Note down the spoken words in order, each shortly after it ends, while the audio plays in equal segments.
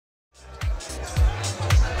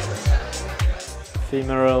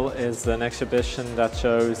Ephemeral is an exhibition that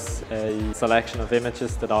shows a selection of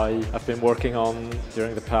images that I have been working on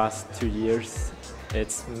during the past 2 years.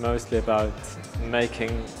 It's mostly about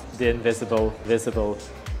making the invisible visible.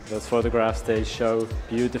 Those photographs, they show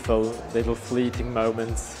beautiful little fleeting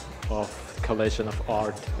moments of collision of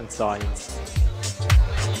art and science.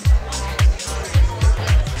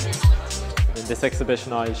 In this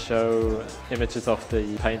exhibition I show images of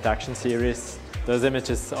the paint action series. Those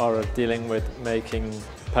images are dealing with making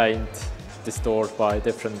paint distort by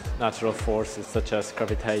different natural forces such as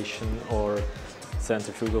gravitation or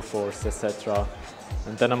centrifugal force, etc.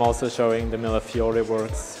 And then I'm also showing the Millefiori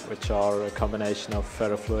works, which are a combination of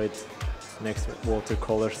ferrofluid mixed with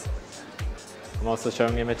watercolors. I'm also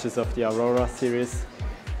showing images of the Aurora series,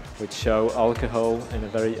 which show alcohol in a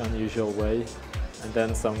very unusual way. And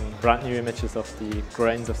then some brand new images of the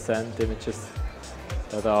grains of sand images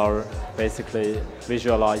that are basically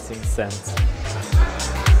visualizing scents.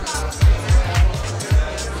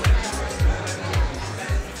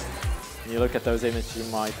 When you look at those images, you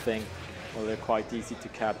might think, well, they're quite easy to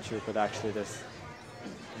capture, but actually there's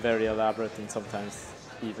very elaborate and sometimes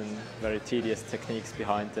even very tedious techniques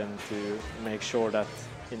behind them to make sure that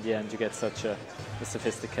in the end you get such a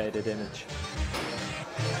sophisticated image.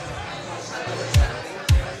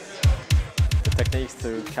 The techniques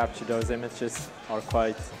to capture those images are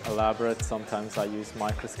quite elaborate. Sometimes I use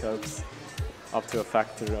microscopes up to a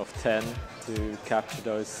factor of 10 to capture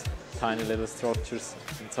those tiny little structures,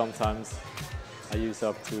 and sometimes I use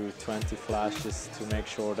up to 20 flashes to make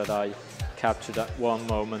sure that I capture that one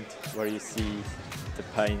moment where you see the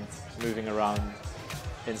paint moving around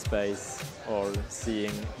in space or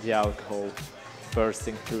seeing the alcohol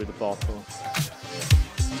bursting through the bottle.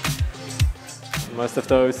 Most of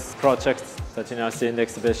those projects that you now see in the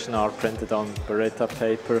exhibition are printed on Beretta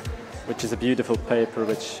paper, which is a beautiful paper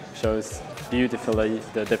which shows beautifully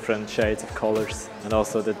the different shades of colors and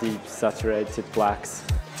also the deep saturated blacks.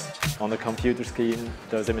 On the computer screen,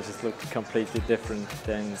 those images look completely different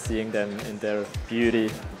than seeing them in their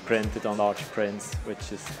beauty printed on large prints,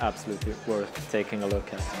 which is absolutely worth taking a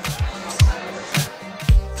look at.